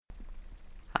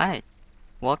Hi,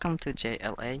 welcome to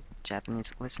JLA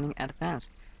Japanese Listening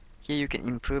Advanced. Here you can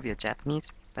improve your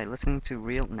Japanese by listening to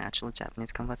real natural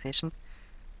Japanese conversations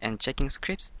and checking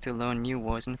scripts to learn new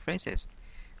words and phrases.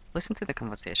 Listen to the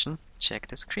conversation, check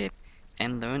the script,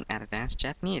 and learn advanced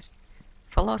Japanese.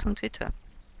 Follow us on Twitter,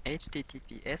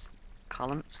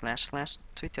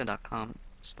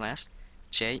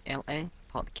 https://twitter.com/JLA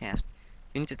podcast.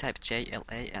 You need to type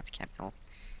JLA as capital,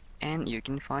 and you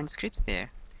can find scripts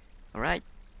there. Alright,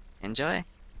 enjoy!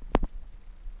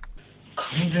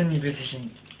 完全に別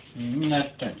人。みんなや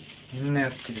ってんの？みんなや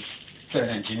ってる。それ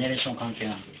ね、ジェネレーション関係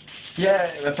なの？いや、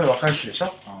やっぱり若い人でし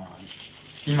ょ。あ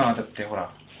今はだってほ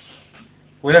ら、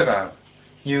親が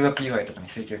入学祝いとかに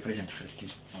整形プレゼントするってい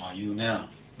う。あ、言うね。なん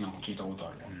か聞いたこと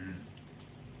あるわ。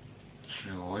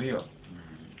すごいよ。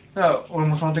だから俺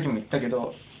もその時も言ったけ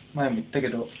ど、前も言ったけ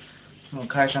ど、その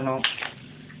会社の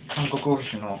韓国オフィ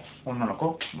スの女の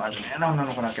子、真面目な女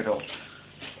の子だけど、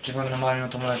自分の周りの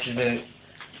友達で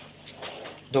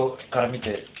から見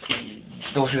て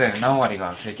同世代の何割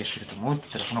が整形してると思うって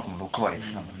言ったらその子も6割だ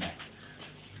もんね。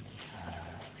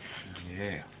すげえ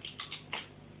よ。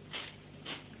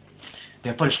で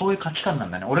やっぱりそういう価値観な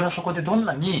んだね。俺がそこでどん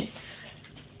なに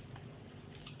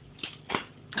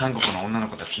韓国の女の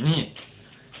子たちに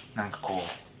なんかこう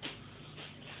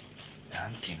な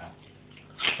んていうの、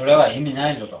それは意味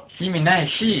ないぞと。意味ない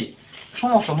し、そ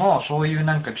もそもそういう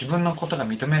なんか自分のことが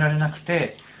認められなく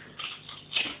て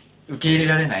受け入れ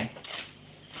られない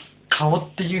顔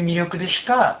っていう魅力でし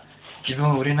か自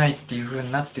分を売れないっていう風に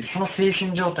なってる、その精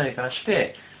神状態からし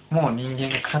てもう人間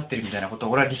が腐ってるみたいなこと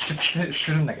を俺は力説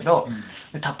するんだけど、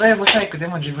たとえブサイクで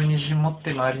も自分に自信持っ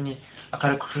て周りに明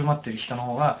るく振る舞ってる人の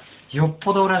方がよっ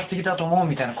ぽど俺は素敵だと思う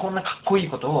みたいな、こんなかっこいい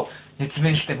ことを熱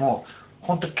弁しても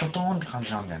ほんとキョトーンって感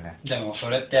じなんだよね。でもそ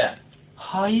れって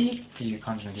はいっていう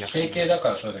感じのリアクション。整形だか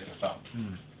らそうだけどさ、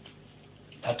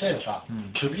例えばさ、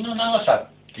首の長さ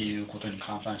っていうことに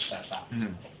換算したらさ、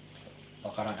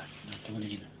わからない。納得で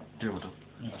きない。どういうこと？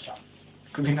なんかさ、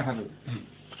首長さ、ど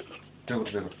ういうこ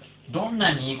と？どん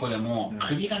なにいい子でも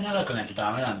首が長くないと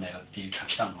ダメなんだよっていう価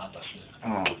値観があったとする。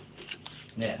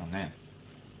で、例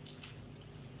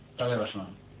えばその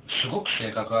すごく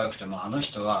性格が良くてもあの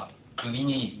人は首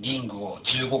にリングを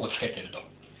15個つけてると。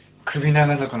首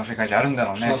長族の世界じゃあるんだ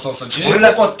ろうね。そう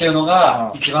15個っていうの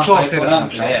が一番最高ラン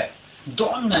クで、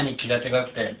どんなに気立てが良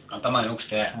くて頭良く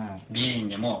て美人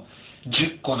でも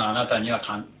10個のあなたにはって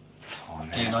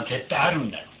いうのは絶対あるん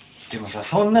だよ。でもさ、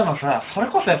そんなのさ、それ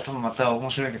こそやっぱまた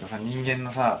面白いけどさ、人間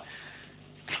のさ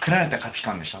作られた価値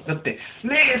観でしょ。だって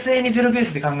冷静にゼロベー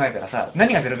スで考えたらさ、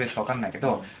何がゼロベースか分かんないけ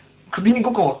ど、首に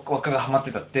5個輪っかがはまっ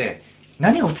てたって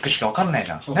何が美しいか分かんない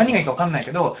じゃん。何がいいか分かんない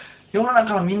けど、世の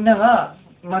中のみんなが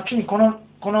街にこの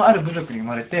ある部族に生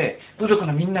まれて、部族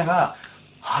のみんなが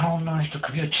あの女の人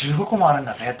首は15個もあるん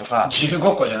だぜとか。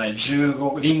15個じゃない、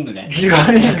15リングね。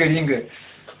15リング。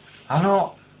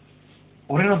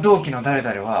俺の同期の誰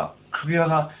々は首輪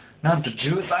がなんと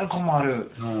13個もあ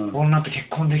る女と結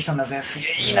婚できたんだぜ、すげ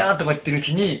えいいなとか言ってるう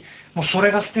ちに、もうそ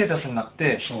れがステータスになっ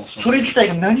て、それ自体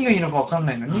が何がいいのか分かん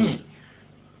ないのに、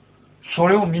そ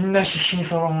れをみんな必死に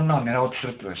その女を狙おうとす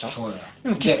るってことでしょ。そうだよ。で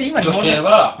もきっと今女性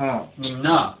はみん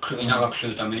な首長くす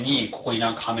るためにここに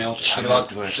なんかはめようとしてるわ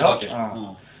けでしょ。で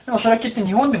もそれはきっと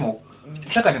日本でも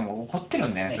社会でも起こってる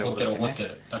んだよね。起こってる。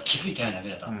だから気づいてないだけ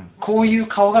だと。こういう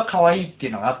顔が可愛いってい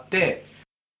うのがあって、